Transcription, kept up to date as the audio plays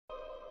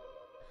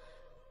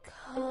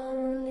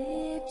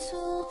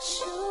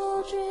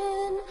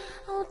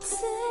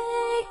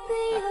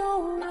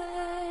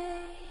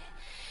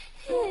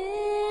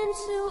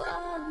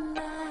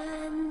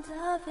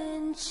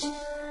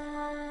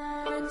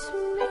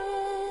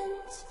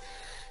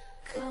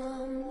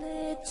Come,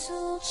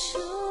 little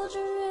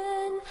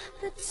children,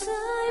 the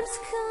time's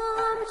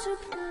come to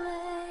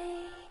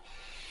play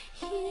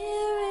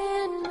here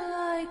in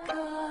my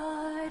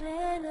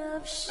garden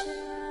of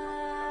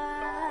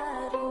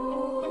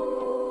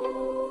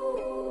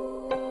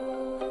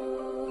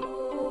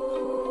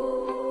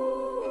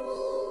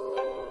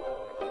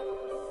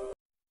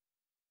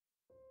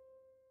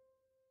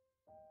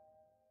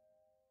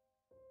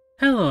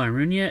Hello, I'm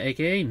Runia,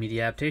 aka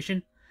Media Adaptation,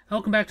 and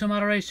welcome back to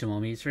Moderation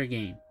while meets for a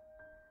game.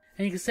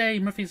 And you can say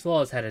Murphy's Law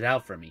has had it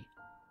out for me.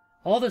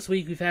 All this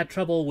week we've had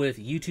trouble with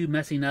YouTube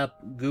messing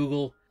up,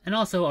 Google, and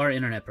also our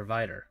internet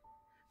provider.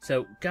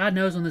 So God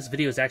knows when this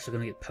video is actually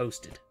going to get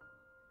posted.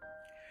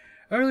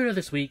 Earlier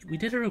this week we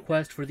did a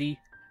request for the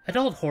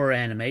adult horror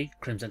anime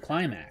Crimson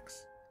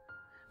Climax,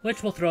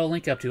 which we'll throw a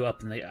link up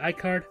in the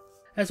iCard,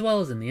 as well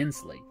as in the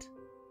inslate.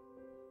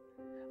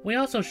 We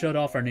also showed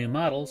off our new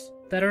models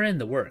that are in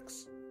the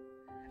works.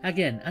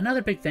 Again,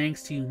 another big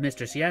thanks to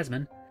Mistress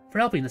Yasmin for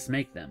helping us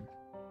make them.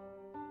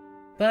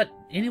 But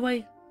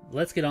anyway,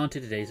 let's get on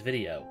to today's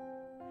video.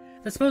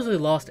 The supposedly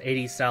lost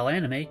 80s style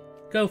anime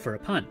Go for a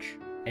Punch,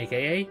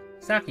 aka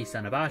Saki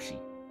Sanobashi.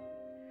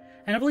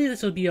 And I believe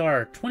this would be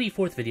our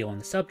 24th video on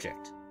the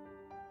subject,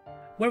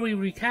 where we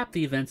recap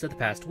the events of the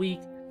past week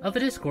of the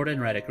Discord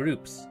and Reddit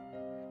groups,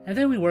 and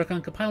then we work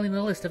on compiling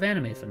a list of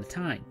anime from the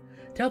time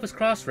to help us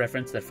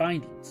cross-reference their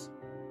findings,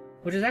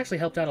 which has actually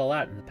helped out a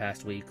lot in the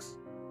past weeks.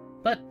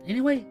 But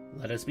anyway,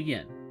 let us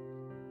begin.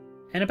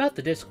 And about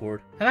the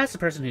Discord, I've asked the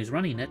person who's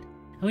running it,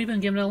 and we've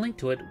been given a link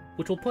to it,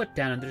 which we'll put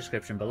down in the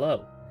description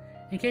below,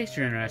 in case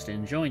you're interested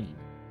in joining.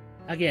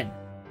 Again,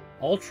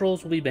 all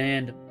trolls will be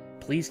banned,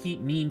 please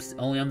keep memes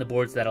only on the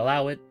boards that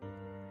allow it,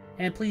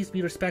 and please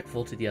be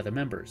respectful to the other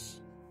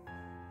members.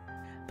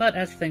 But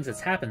as for things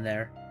that's happened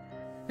there,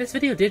 this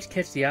video did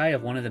catch the eye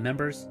of one of the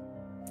members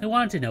who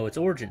wanted to know its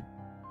origin,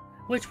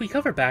 which we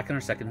covered back in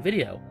our second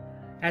video,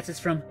 as it's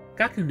from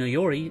Gaku no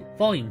Yori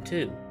Volume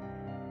 2.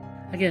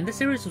 Again, this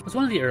series was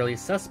one of the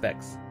earliest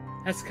suspects,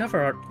 as the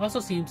cover art also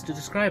seems to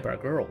describe our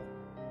girl.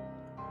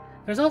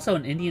 There's also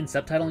an Indian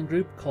subtitling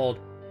group called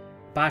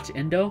Bach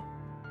Indo,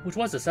 which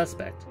was a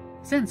suspect,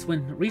 since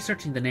when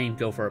researching the name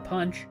Go for a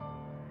Punch,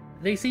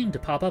 they seemed to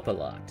pop up a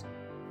lot.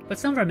 But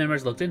some of our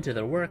members looked into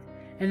their work,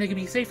 and they could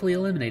be safely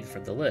eliminated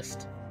from the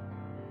list.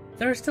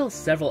 There are still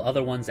several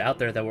other ones out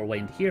there that we're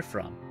waiting to hear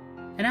from,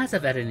 and as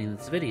of editing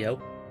this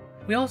video,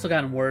 we also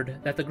gotten word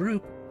that the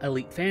group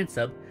Elite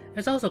Fansub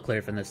is also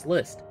cleared from this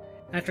list,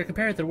 after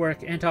comparing their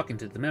work and talking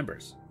to the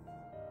members.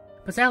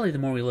 But sadly, the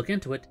more we look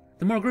into it,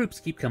 the more groups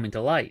keep coming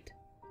to light.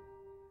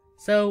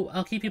 So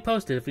I'll keep you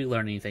posted if we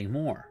learn anything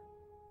more.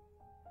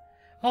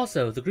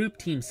 Also, the group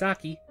Team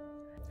Saki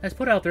has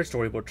put out their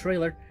storyboard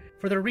trailer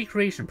for their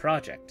recreation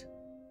project.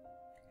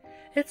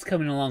 It's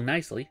coming along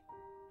nicely,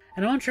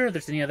 and I'm unsure if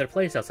there's any other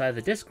place outside of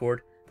the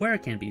Discord where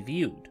it can be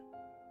viewed.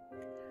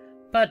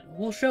 But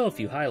we'll show a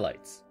few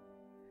highlights.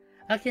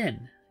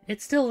 Again,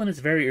 it's still in its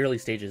very early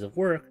stages of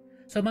work,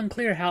 so I'm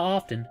unclear how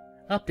often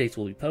updates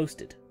will be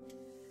posted.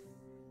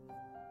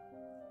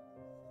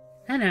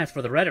 And as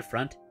for the Reddit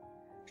front,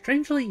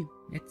 strangely,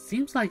 it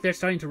seems like they're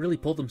starting to really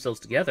pull themselves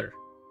together.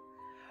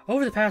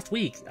 Over the past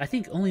week, I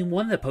think only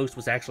one of the posts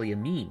was actually a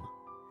meme,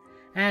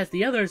 as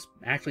the others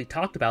actually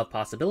talked about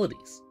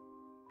possibilities.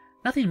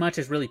 Nothing much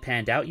has really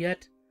panned out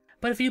yet,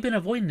 but if you've been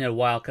avoiding it a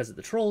while because of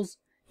the trolls,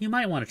 you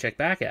might want to check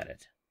back at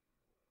it.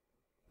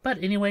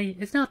 But anyway,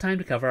 it's now time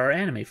to cover our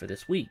anime for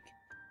this week,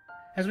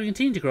 as we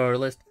continue to grow our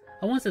list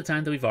on ones at a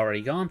time that we've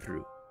already gone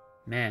through.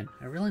 Man,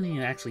 I really need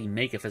to actually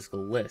make a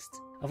physical list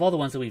of all the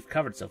ones that we've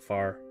covered so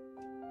far.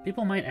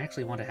 People might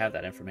actually want to have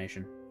that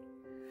information.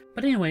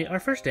 But anyway, our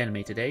first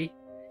anime today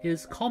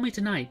is Call Me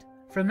Tonight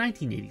from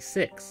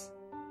 1986.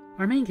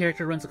 Our main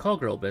character runs a call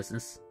girl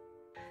business,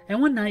 and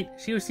one night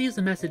she receives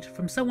a message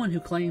from someone who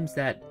claims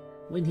that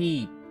when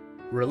he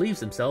relieves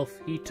himself,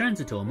 he turns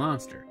into a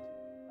monster.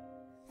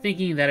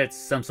 Thinking that it's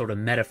some sort of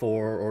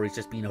metaphor or he's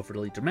just being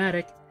overly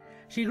dramatic,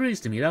 she agrees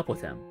to meet up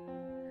with him,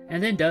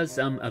 and then does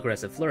some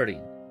aggressive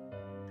flirting,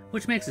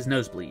 which makes his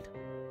nose bleed,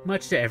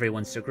 much to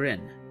everyone's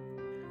chagrin.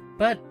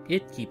 But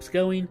it keeps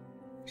going.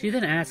 She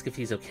then asks if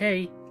he's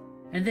okay,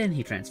 and then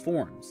he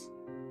transforms.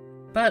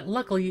 But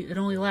luckily, it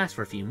only lasts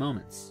for a few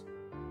moments.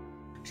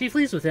 She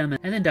flees with him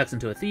and then ducks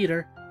into a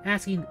theater,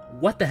 asking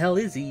what the hell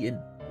is he and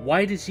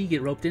why did she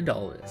get roped into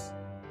all this?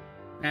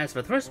 As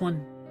for the first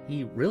one,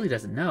 he really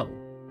doesn't know.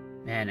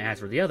 And as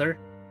for the other,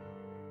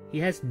 he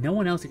has no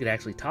one else he could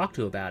actually talk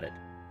to about it.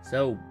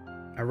 So,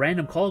 a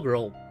random call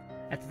girl,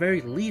 at the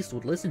very least,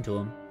 would listen to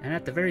him, and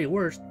at the very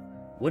worst,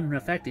 wouldn't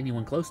affect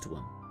anyone close to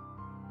him.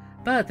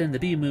 But then the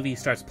B-movie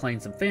starts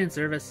playing some fan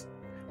service,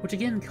 which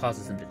again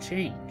causes him to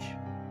change.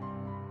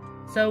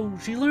 So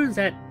she learns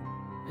that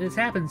this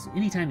happens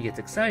anytime he gets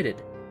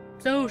excited,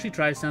 so she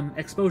tries some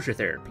exposure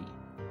therapy,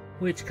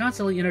 which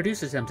constantly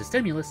introduces him to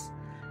stimulus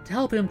to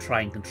help him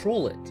try and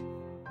control it.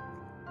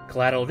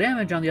 Collateral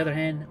damage, on the other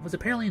hand, was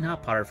apparently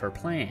not part of her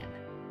plan.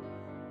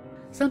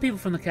 Some people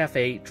from the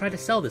cafe try to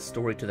sell this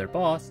story to their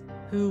boss,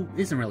 who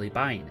isn't really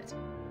buying it.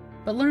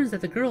 but learns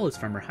that the girl is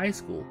from her high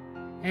school,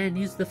 and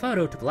uses the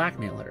photo to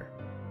blackmail her.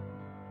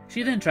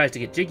 She then tries to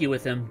get jiggy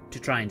with him to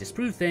try and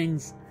disprove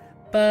things,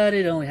 but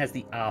it only has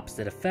the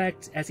opposite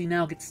effect, as he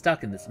now gets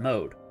stuck in this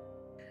mode.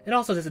 It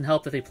also doesn't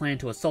help that they plan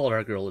to assault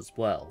our girl as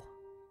well.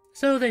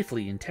 So they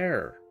flee in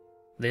terror.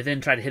 They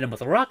then try to hit him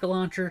with a rocket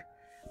launcher,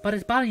 but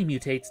his body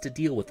mutates to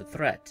deal with the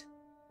threat.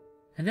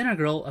 And then our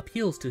girl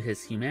appeals to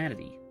his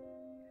humanity,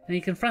 and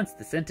he confronts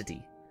this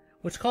entity,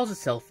 which calls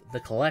itself the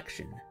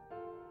Collection,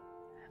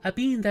 a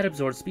being that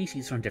absorbs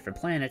species from different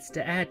planets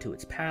to add to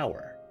its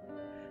power.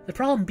 The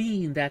problem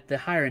being that the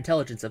higher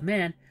intelligence of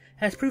man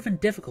has proven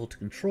difficult to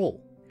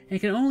control, and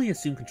can only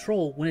assume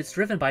control when it's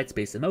driven by its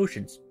base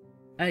emotions,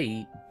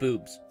 i.e.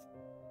 boobs.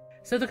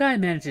 So the guy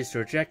manages to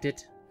reject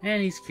it,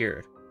 and he's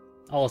cured.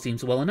 All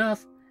seems well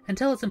enough,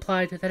 until it's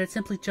implied that it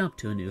simply jumped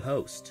to a new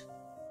host.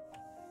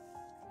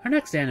 Our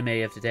next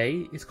anime of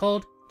today is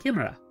called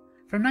Kimura,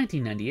 from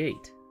 1998.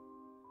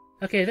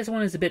 Okay, this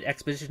one is a bit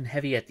exposition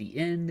heavy at the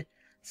end,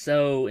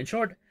 so in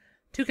short,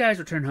 two guys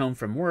return home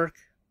from work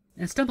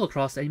and stumble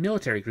across a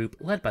military group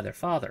led by their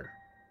father.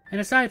 And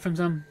aside from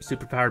some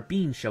superpowered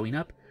beings showing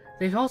up,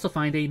 they also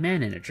find a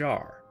man in a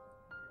jar,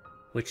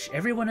 which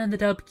everyone in the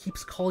dub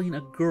keeps calling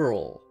a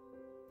girl.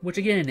 Which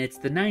again, it's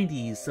the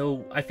 90s,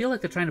 so I feel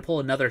like they're trying to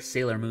pull another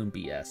Sailor Moon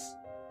BS.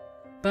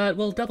 But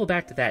we'll double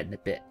back to that in a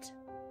bit.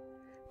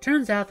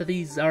 Turns out that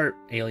these are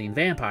alien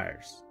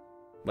vampires.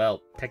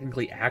 Well,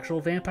 technically actual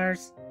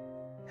vampires?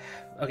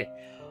 Okay,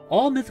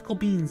 all mythical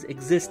beings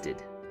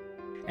existed,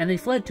 and they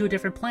fled to a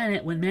different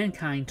planet when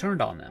mankind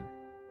turned on them.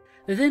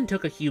 They then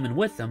took a human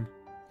with them,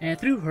 and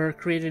through her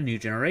created a new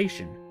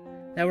generation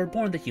that were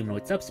born the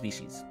humanoid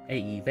subspecies,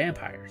 i.e.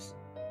 vampires.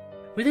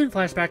 We then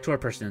flash back to our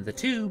person in the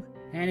tube,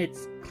 and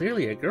it's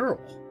clearly a girl.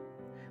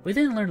 We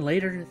then learn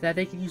later that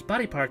they can use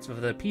body parts of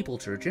other people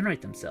to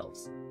regenerate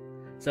themselves.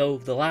 So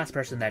the last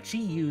person that she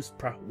used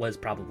was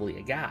probably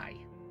a guy.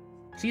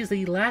 She is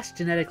the last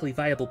genetically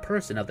viable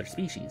person of their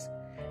species,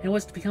 and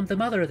was to become the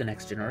mother of the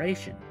next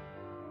generation.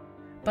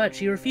 But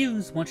she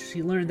refused once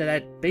she learned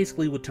that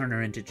basically would turn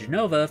her into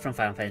Genova from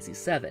Final Fantasy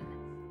VII.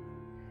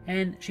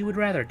 And she would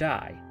rather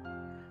die.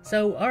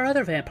 So our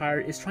other vampire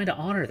is trying to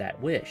honor that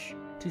wish,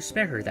 to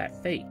spare her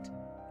that fate.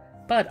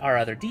 But our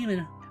other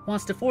demon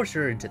wants to force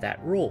her into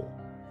that role,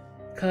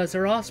 cause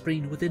her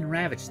offspring would then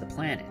ravage the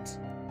planet.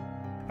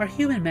 Our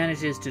human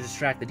manages to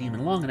distract the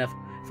demon long enough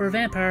for a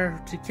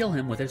vampire to kill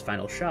him with his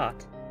final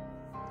shot,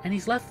 and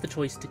he's left the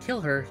choice to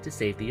kill her to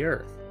save the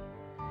Earth,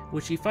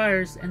 which he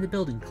fires and the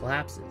building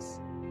collapses.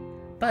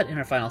 But in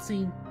our final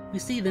scene, we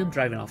see them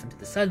driving off into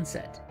the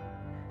sunset,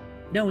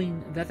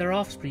 knowing that their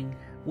offspring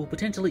will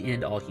potentially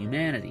end all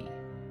humanity.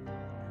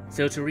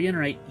 So to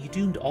reiterate, you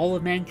doomed all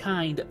of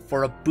mankind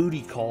for a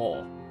booty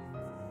call.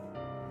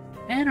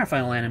 And our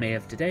final anime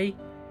of today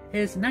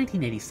is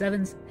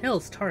 1987's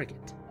Hell's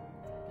Target,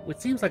 which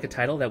seems like a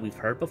title that we've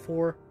heard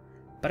before,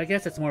 but I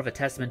guess it's more of a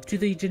testament to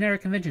the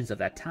generic conventions of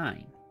that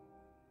time.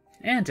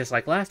 And just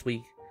like last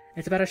week,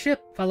 it's about a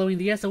ship following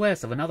the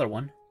SOS of another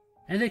one,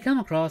 and they come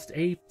across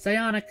a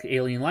psionic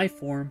alien life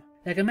form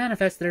that can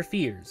manifest their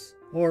fears,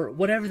 or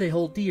whatever they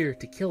hold dear,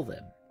 to kill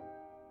them.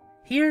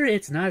 Here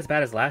it's not as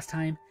bad as last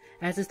time,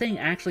 as this thing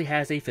actually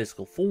has a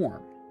physical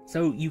form,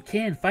 so you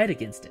can fight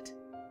against it.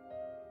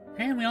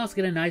 And we also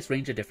get a nice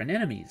range of different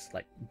enemies,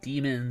 like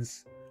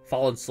demons,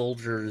 fallen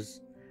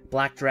soldiers,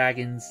 black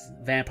dragons,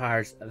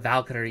 vampires,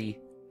 Valkyrie,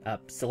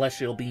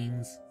 celestial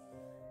beings.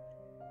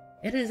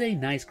 It is a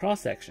nice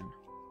cross-section.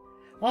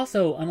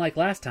 Also, unlike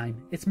last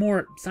time, it's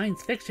more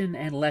science fiction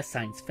and less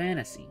science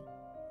fantasy.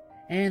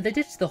 And they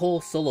ditched the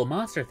whole solo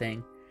monster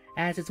thing,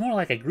 as it's more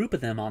like a group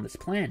of them on this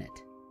planet.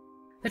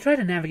 They try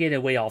to navigate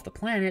their way off the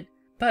planet,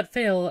 but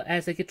fail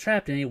as they get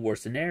trapped in a war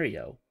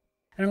scenario.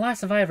 And our last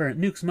survivor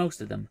nukes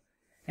most of them,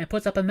 and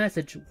puts up a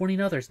message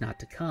warning others not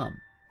to come,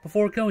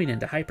 before going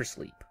into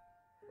hypersleep.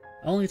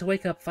 Only to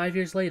wake up 5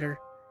 years later,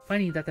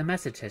 finding that the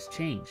message has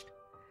changed,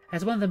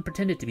 as one of them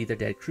pretended to be their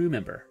dead crew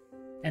member,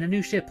 and a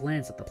new ship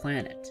lands at the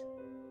planet.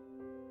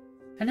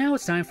 And now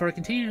it's time for a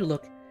continued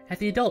look at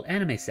the adult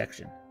anime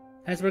section,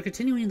 as we're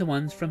continuing the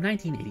ones from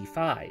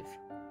 1985.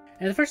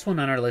 And the first one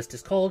on our list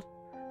is called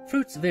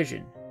Fruit's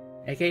Vision,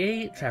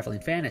 aka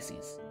Traveling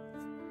Fantasies,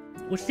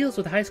 which deals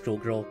with a high school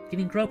girl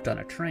getting groped on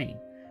a train,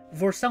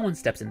 before someone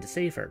steps in to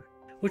save her,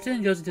 which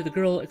then goes into the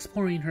girl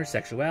exploring her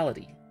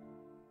sexuality.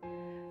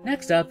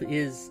 Next up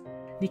is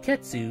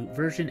Niketsu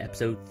version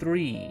episode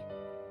 3.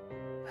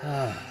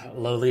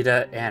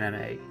 Lolita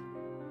anime.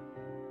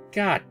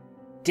 God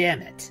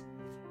damn it.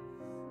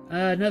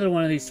 Another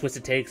one of these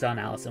twisted takes on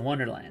Alice in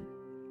Wonderland.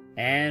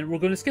 And we're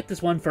going to skip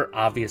this one for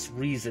obvious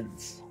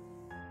reasons.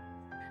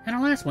 And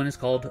our last one is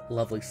called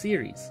Lovely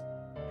Series,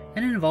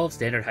 and it involves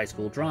standard high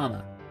school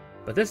drama,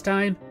 but this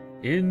time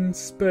in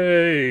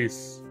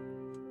space.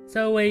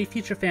 So a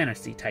future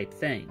fantasy type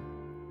thing.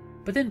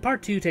 But then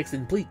part 2 takes a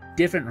complete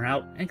different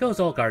route and goes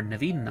all Garden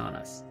of Eden on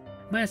us,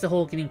 minus the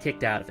whole getting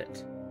kicked out of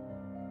it.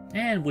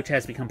 And, which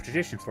has become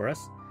tradition for us,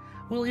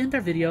 we'll end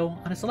our video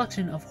on a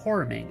selection of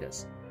horror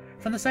mangas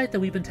from the site that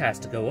we've been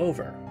tasked to go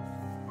over.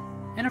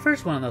 And our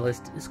first one on the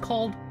list is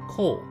called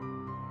Coal,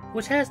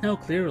 which has no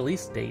clear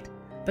release date,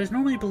 but is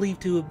normally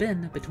believed to have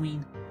been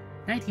between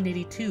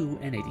 1982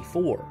 and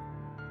 84.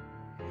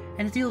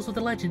 And it deals with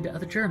the legend of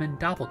the German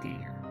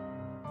doppelganger,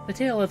 the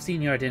tale of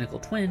seeing your identical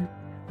twin,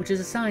 which is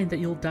a sign that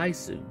you'll die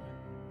soon.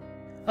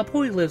 A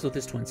boy lives with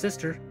his twin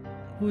sister,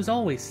 who is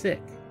always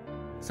sick,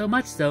 so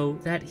much so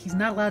that he's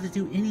not allowed to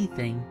do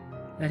anything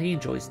that he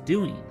enjoys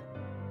doing,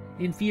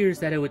 in fears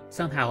that it would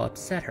somehow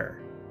upset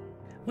her,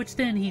 which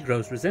then he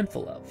grows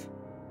resentful of.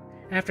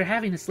 After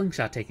having his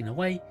slingshot taken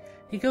away,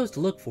 he goes to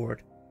look for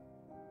it,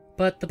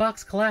 but the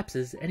box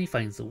collapses and he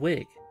finds the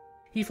wig.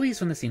 He flees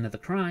from the scene of the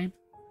crime,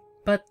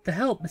 but the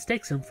help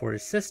mistakes him for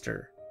his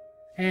sister,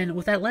 and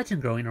with that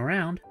legend growing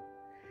around,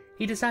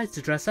 he decides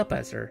to dress up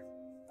as her,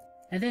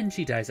 and then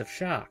she dies of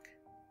shock.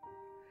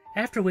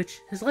 After which,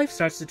 his life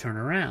starts to turn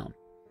around,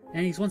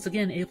 and he's once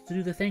again able to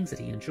do the things that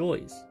he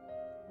enjoys.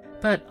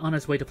 But on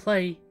his way to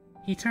play,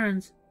 he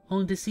turns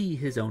only to see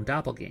his own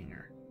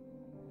doppelganger.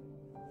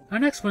 Our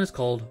next one is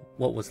called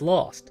What Was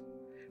Lost,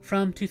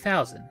 from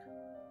 2000.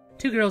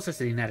 Two girls are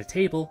sitting at a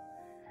table,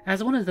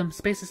 as one of them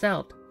spaces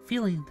out,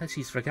 feeling that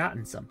she's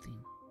forgotten something.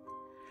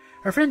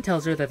 Her friend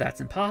tells her that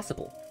that's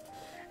impossible,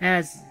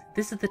 as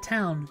this is the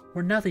town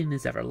where nothing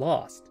is ever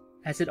lost,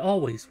 as it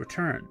always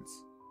returns.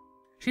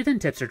 She then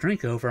tips her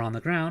drink over on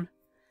the ground,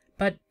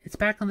 but it's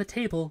back on the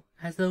table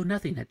as though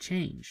nothing had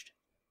changed.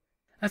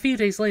 A few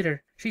days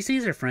later, she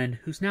sees her friend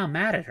who's now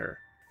mad at her,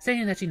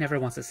 saying that she never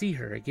wants to see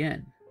her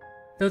again,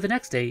 though the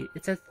next day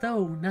it's as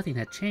though nothing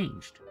had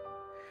changed.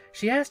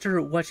 She asked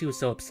her what she was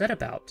so upset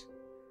about,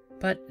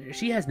 but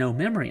she has no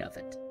memory of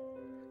it.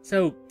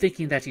 So,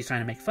 thinking that she's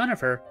trying to make fun of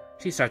her,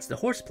 she starts the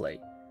horseplay.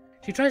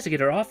 She tries to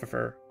get her off of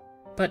her,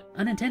 but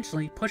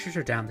unintentionally pushes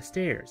her down the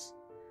stairs,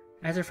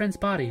 as her friend's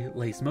body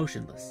lays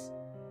motionless.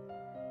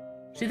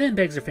 She then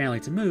begs her family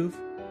to move,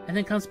 and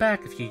then comes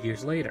back a few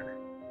years later,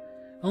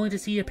 only to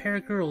see a pair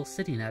of girls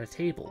sitting at a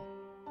table.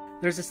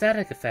 There's a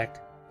static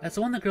effect, as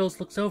one of the girls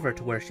looks over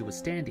to where she was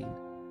standing,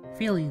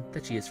 feeling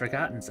that she has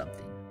forgotten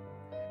something,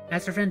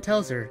 as her friend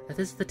tells her that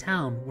this is the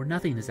town where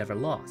nothing is ever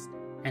lost,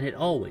 and it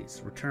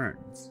always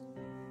returns.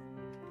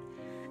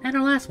 And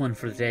our last one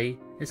for the day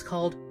is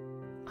called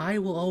I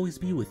Will Always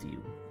Be With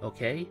You,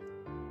 Okay?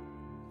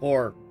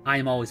 Or I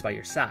Am Always By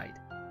Your Side.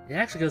 It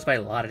actually goes by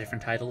a lot of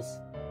different titles.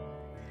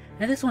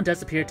 And this one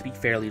does appear to be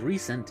fairly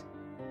recent,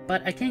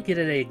 but I can't get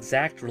an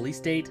exact release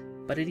date,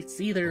 but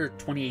it's either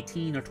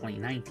 2018 or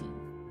 2019.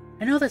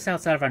 I know that's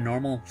outside of our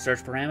normal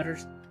search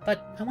parameters,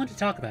 but I want to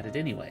talk about it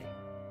anyway.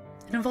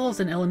 It involves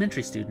an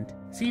elementary student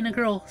seeing a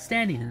girl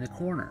standing in the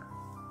corner,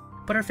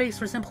 but her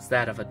face resembles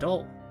that of a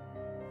doll.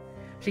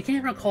 She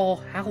can't recall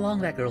how long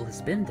that girl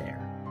has been there,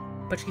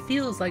 but she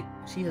feels like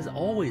she has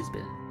always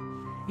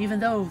been, even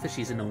though that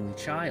she's an only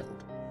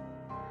child.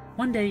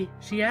 One day,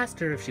 she asks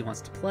her if she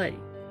wants to play,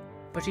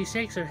 but she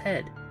shakes her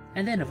head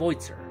and then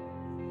avoids her.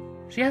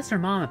 She asks her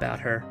mom about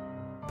her,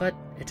 but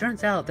it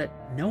turns out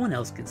that no one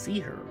else can see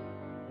her.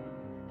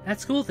 At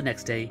school the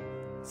next day,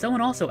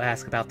 someone also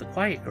asks about the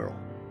quiet girl,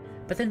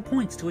 but then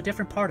points to a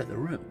different part of the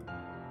room,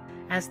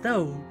 as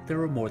though there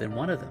were more than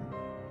one of them.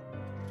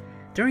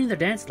 During their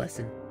dance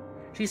lesson,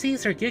 she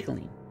sees her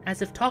giggling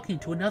as if talking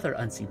to another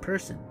unseen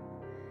person,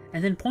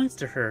 and then points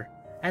to her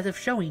as if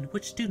showing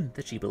which student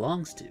that she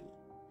belongs to.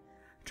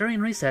 During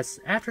recess,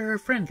 after her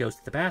friend goes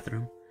to the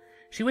bathroom,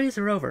 she waves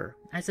her over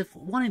as if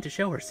wanting to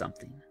show her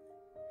something.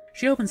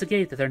 She opens a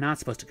gate that they're not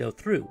supposed to go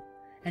through,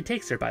 and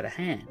takes her by the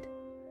hand.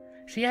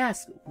 She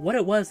asks what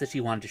it was that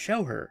she wanted to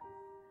show her,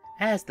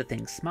 as the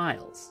thing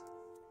smiles,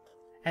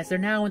 as they're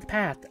now in the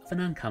path of an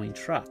oncoming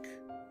truck.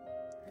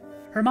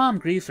 Her mom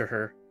grieves for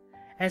her,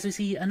 as we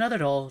see another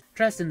doll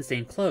dressed in the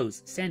same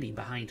clothes standing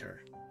behind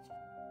her.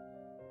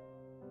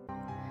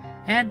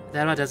 And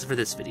that about does it for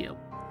this video.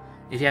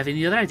 If you have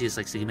any other ideas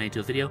like seeing made into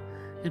a video,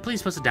 then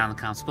please post it down in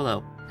the comments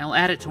below, and I'll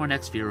add it to our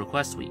next viewer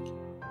request week.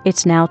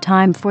 It's now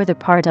time for the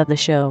part of the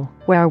show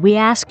where we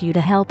ask you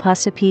to help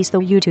us appease the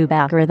YouTube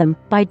algorithm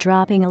by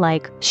dropping a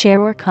like,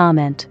 share, or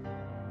comment.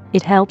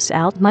 It helps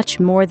out much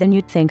more than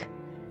you'd think.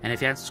 And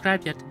if you haven't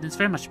subscribed yet, then it's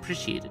very much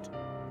appreciated.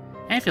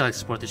 And if you'd like to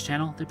support this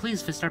channel, then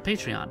please visit our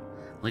Patreon.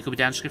 Link will be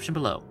down in the description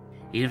below.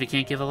 Even if you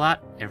can't give a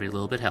lot, every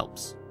little bit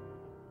helps.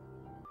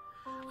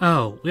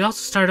 Oh, we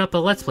also started up a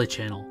Let's Play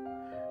channel.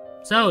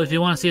 So if you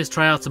want to see us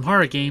try out some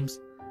horror games,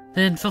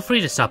 then feel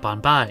free to stop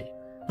on by.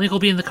 Link will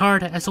be in the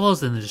card as well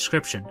as in the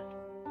description.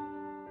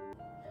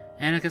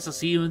 And I guess I'll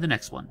see you in the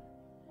next one.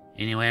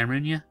 Anyway, I'm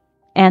Runya.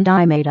 And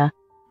I'm Ada.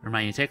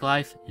 Reminding you to take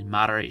life in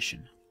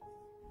moderation.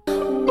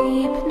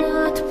 Weep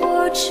not,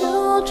 poor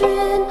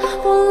children,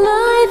 for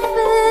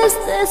life is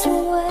this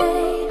way.